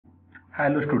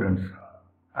Hello students,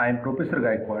 I am Professor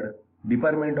Gaikwad,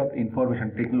 Department of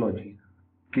Information Technology,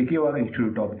 KK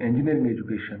Institute of Engineering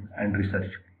Education and Research.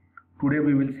 Today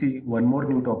we will see one more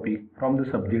new topic from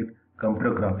the subject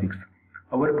Computer Graphics.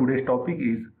 Our today's topic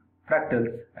is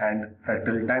Fractals and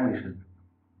Fractal Dimensions.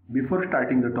 Before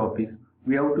starting the topic,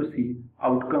 we have to see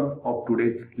outcome of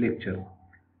today's lecture.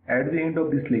 At the end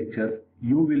of this lecture,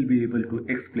 you will be able to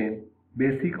explain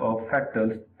basic of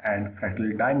fractals and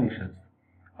fractal dimensions.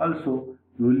 Also,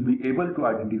 you will be able to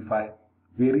identify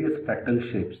various fractal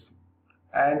shapes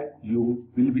and you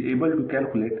will be able to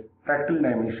calculate fractal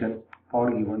dimension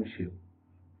for given shape.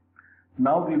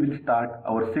 Now we will start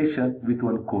our session with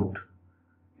one quote.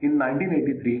 In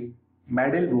 1983,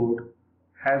 Mandelbrot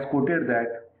has quoted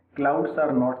that clouds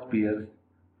are not spheres,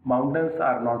 mountains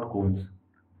are not cones,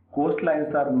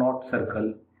 coastlines are not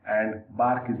circle, and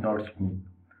bark is not smooth,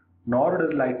 nor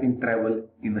does lightning travel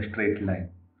in a straight line.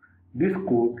 This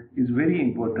quote is very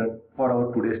important for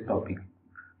our today's topic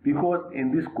because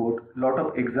in this quote lot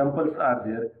of examples are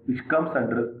there which comes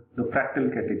under the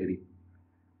fractal category.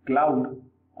 Cloud,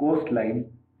 coastline,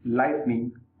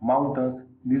 lightning, mountains,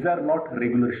 these are not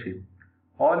regular shape.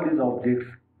 All these objects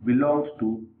belongs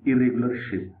to irregular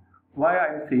shape. Why I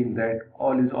am saying that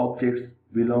all these objects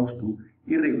belongs to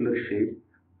irregular shape?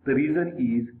 The reason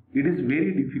is it is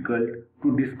very difficult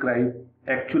to describe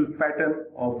actual pattern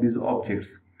of these objects.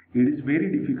 It is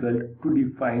very difficult to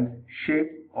define shape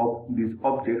of these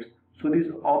objects. So these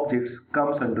objects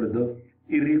comes under the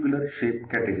irregular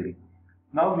shape category.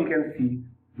 Now we can see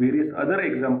various other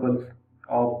examples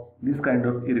of this kind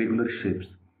of irregular shapes.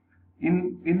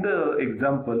 In the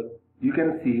example, you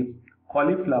can see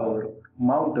cauliflower,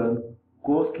 mountain,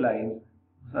 coastline,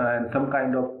 and some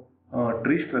kind of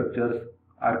tree structures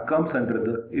comes under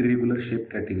the irregular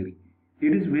shape category.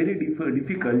 It is very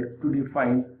difficult to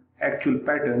define actual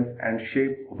pattern and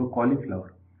shape of a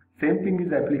cauliflower. Same thing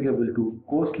is applicable to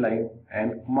coastline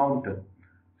and mountain.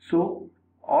 So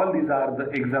all these are the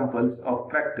examples of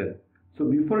fractal. So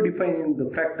before defining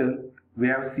the fractal, we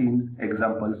have seen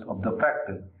examples of the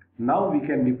fractal. Now we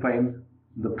can define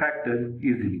the fractal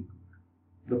easily.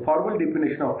 The formal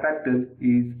definition of fractal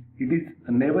is it is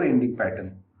a never-ending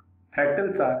pattern.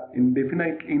 Fractals are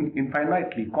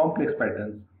infinitely complex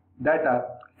patterns that are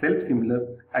self-similar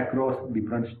across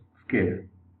different scales.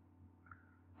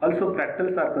 Also,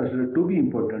 fractals are considered to be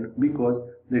important because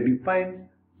they define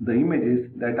the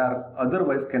images that are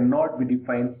otherwise cannot be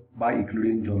defined by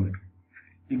Euclidean geometry.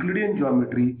 Euclidean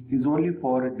geometry is only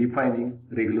for defining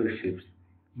regular shapes.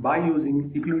 By using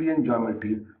Euclidean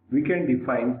geometry, we can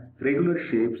define regular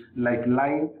shapes like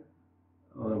line,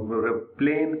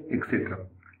 plane, etc.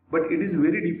 But it is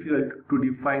very difficult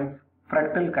to define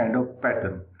fractal kind of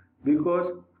pattern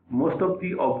because most of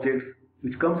the objects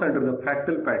which comes under the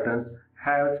fractal patterns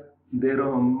have their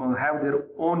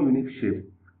own unique shape.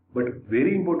 But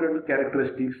very important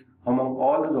characteristics among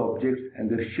all those objects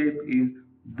and their shape is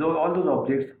all those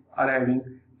objects are having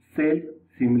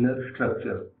self-similar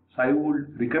structure. So I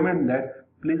would recommend that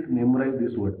please memorize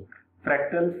this word.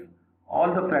 Fractals,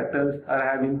 all the fractals are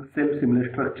having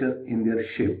self-similar structure in their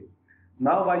shape.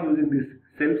 Now by using this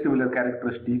self-similar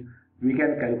characteristic, we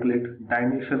can calculate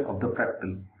dimension of the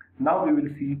fractal. Now we will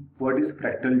see what is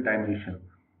fractal dimension.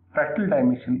 Fractal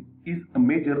dimension is a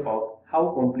measure of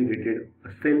how complicated a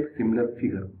self-similar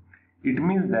figure. It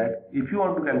means that if you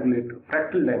want to calculate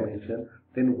fractal dimension,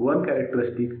 then one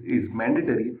characteristic is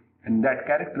mandatory and that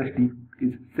characteristic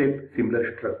is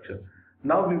self-similar structure.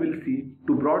 Now we will see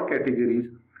two broad categories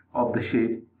of the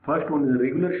shape. First one is a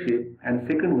regular shape and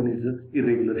second one is a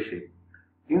irregular shape.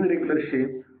 In regular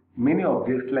shape, many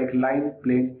objects like line,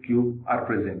 plane, cube are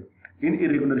present. In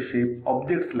irregular shape,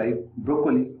 objects like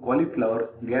broccoli, cauliflower,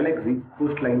 galaxy,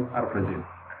 coastline are present.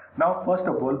 Now, first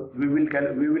of all, we will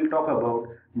talk about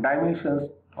dimensions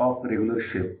of regular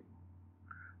shape.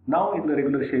 Now, in the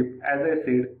regular shape, as I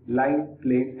said, line,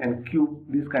 plane, and cube,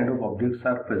 these kind of objects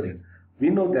are present. We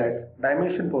know that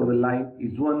dimension for the line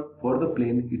is 1, for the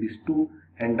plane it is 2,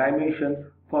 and dimension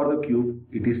for the cube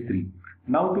it is 3.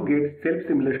 Now, to get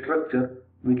self-similar structure,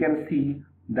 we can see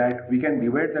that we can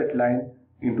divide that line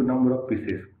into number of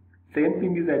pieces. Same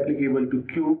thing is applicable to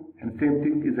cube and same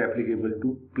thing is applicable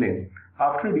to plane.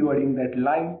 After dividing that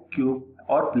line, cube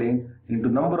or plane into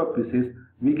number of pieces,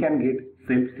 we can get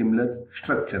self-similar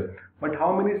structure. But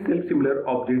how many self-similar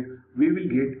objects we will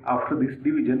get after this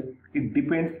division, it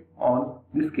depends on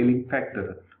the scaling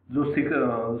factor.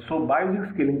 So by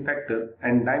using scaling factor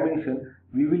and dimension,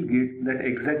 we will get that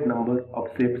exact number of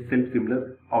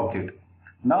self-similar objects.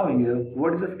 Now here,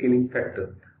 what is the scaling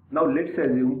factor? Now let's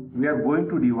assume we are going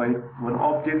to divide one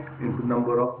object into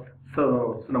number of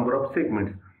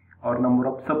segments. or number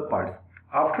of subparts.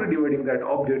 After dividing that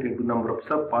object into number of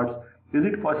subparts, is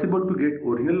it possible to get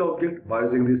original object by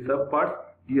using these subparts?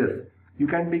 Yes. You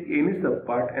can take any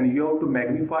subpart and you have to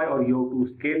magnify or you have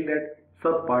to scale that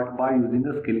subpart by using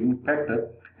the scaling factor,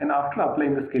 and after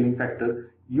applying the scaling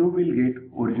factor you will get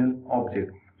original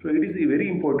object. So it is very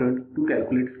important to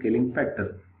calculate scaling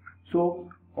factor. So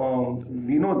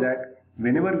we know that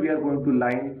whenever we are going to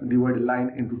divide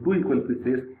line into two equal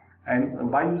pieces, and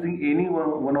by using any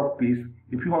one of piece,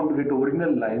 if you want to get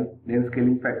original line, then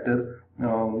scaling factor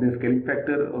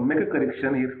make a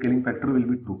correction here, scaling factor will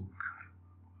be 2.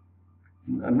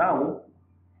 Now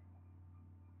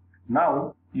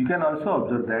you can also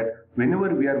observe that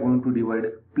whenever we are going to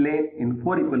divide plane in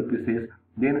 4 equal pieces,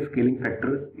 then scaling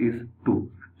factor is 2.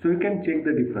 So you can check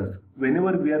the difference.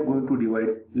 Whenever we are going to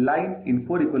divide line in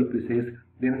 4 equal pieces,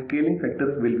 then scaling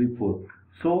factor will be 4.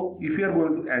 So if you are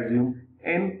going to assume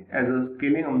n as a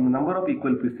scaling number of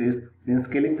equal pieces, then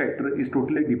scaling factor is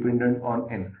totally dependent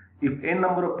on n. If n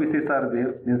number of pieces are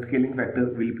there, then scaling factor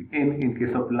will be n in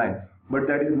case of line. But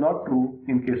that is not true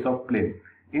in case of plane.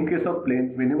 In case of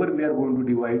plane, whenever we are going to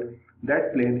divide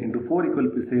that plane into 4 equal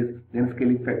pieces, then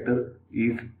scaling factor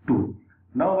is 2.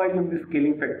 Now by using this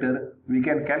scaling factor, we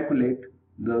can calculate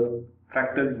the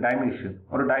fractal dimension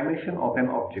or dimension of an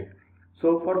object.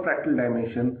 So for fractal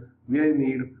dimension, we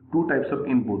need two types of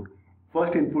input.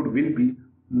 First input will be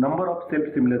number of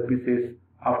self-similar pieces.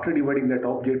 After dividing that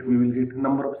object, we will get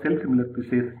number of self-similar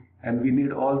pieces, and we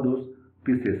need all those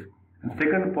pieces. And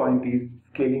second point is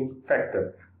scaling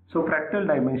factor. So fractal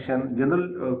dimension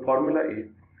general formula is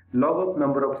log of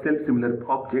number of self-similar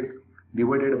objects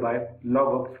divided by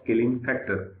log of scaling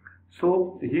factor.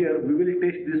 So here we will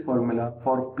test this formula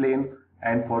for plane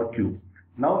and for cube.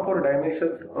 Now for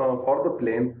dimensions for the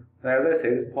plane, as I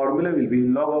said, formula will be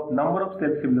log of number of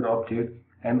self-similar objects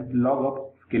and log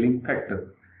of scaling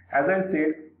factor. As I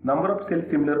said, number of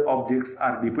self-similar objects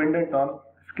are dependent on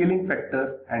scaling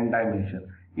factor and dimension.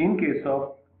 In case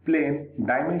of plane,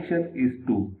 dimension is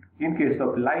 2. In case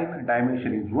of line,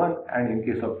 dimension is 1, and in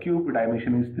case of cube,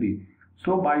 dimension is 3.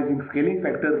 So by using scaling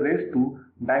factor raised to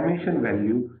dimension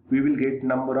value, we will get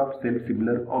number of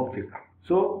self-similar objects.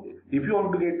 So if you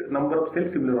want to get number of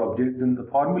self-similar objects, then the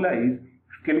formula is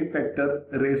scaling factor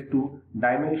raised to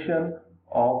dimension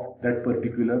of that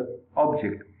particular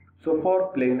object. So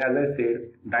for plane, as I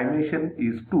said, dimension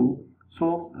is 2.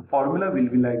 So the formula will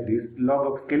be like this: log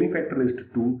of scaling factor raised to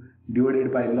 2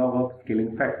 divided by log of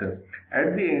scaling factor.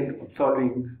 At the end of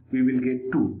solving, we will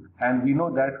get 2, and we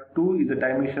know that 2 is the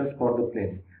dimensions for the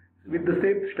plane. With the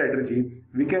same strategy,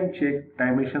 we can check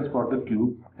dimensions for the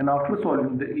cube, and after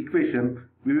solving the equation,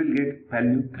 we will get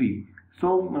value 3.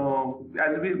 So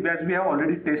as we have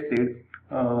already tested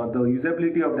the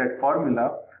usability of that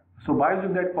formula, so by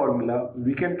using that formula,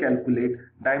 we can calculate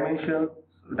dimensions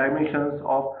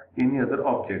of any other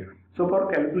object. So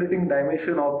for calculating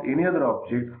dimension of any other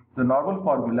object, the normal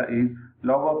formula is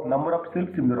log of number of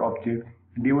self-similar objects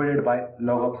divided by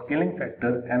log of scaling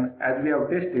factor, and as we have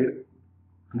tested,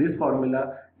 this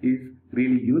formula is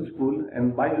really useful,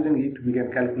 and by using it we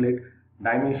can calculate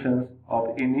dimensions of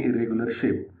any irregular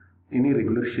shape.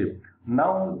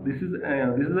 Now this is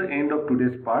the end of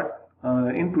today's part.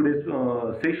 In today's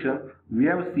session, we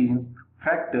have seen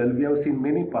fractal, we have seen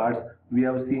many parts, we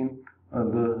have seen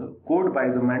the code by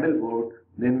the Mandelbrot,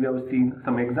 then we have seen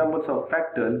some examples of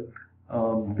fractal,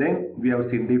 then we have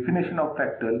seen definition of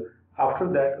fractal. After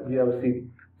that, we have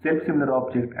seen self-similar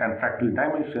object and fractal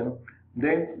dimension.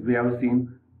 Then we have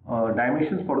seen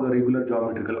dimensions for the regular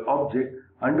geometrical object,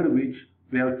 under which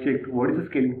we have checked what is the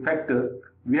scaling factor.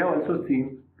 We have also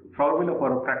seen formula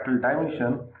for a fractal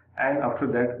dimension, and after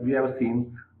that we have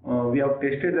seen we have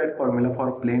tested that formula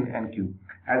for plane and cube.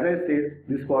 As I said,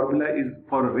 this formula is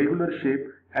for a regular shape,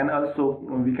 and also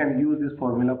we can use this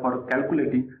formula for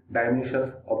calculating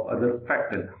dimensions of other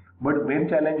fractal. But main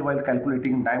challenge while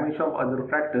calculating dimension of other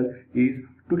fractal is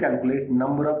to calculate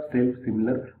number of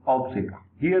self-similar objects.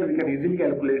 Here we can easily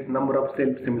calculate number of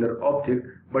self-similar objects,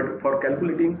 but for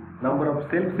calculating number of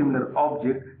self-similar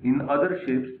objects in other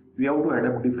shapes, we have to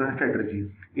adopt different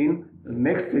strategies. In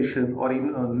next session or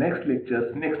in next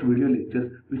video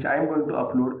lectures, which I am going to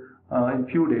upload in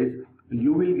few days,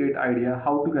 you will get idea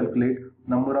how to calculate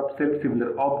number of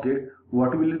self-similar objects,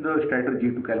 what will be the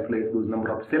strategy to calculate those number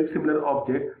of self-similar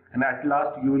objects, and at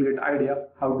last you will get idea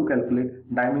how to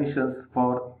calculate dimensions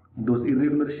for those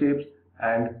irregular shapes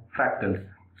and fractals.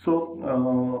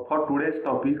 So for today's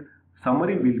topic,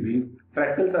 summary will be: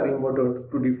 fractals are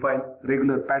important to define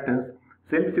regular patterns.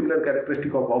 Self-similar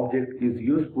characteristic of object is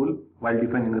useful while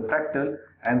defining a fractal,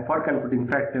 and for calculating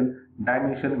fractal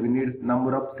dimension we need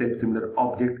number of self-similar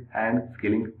objects and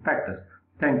scaling factors.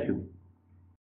 Thank you.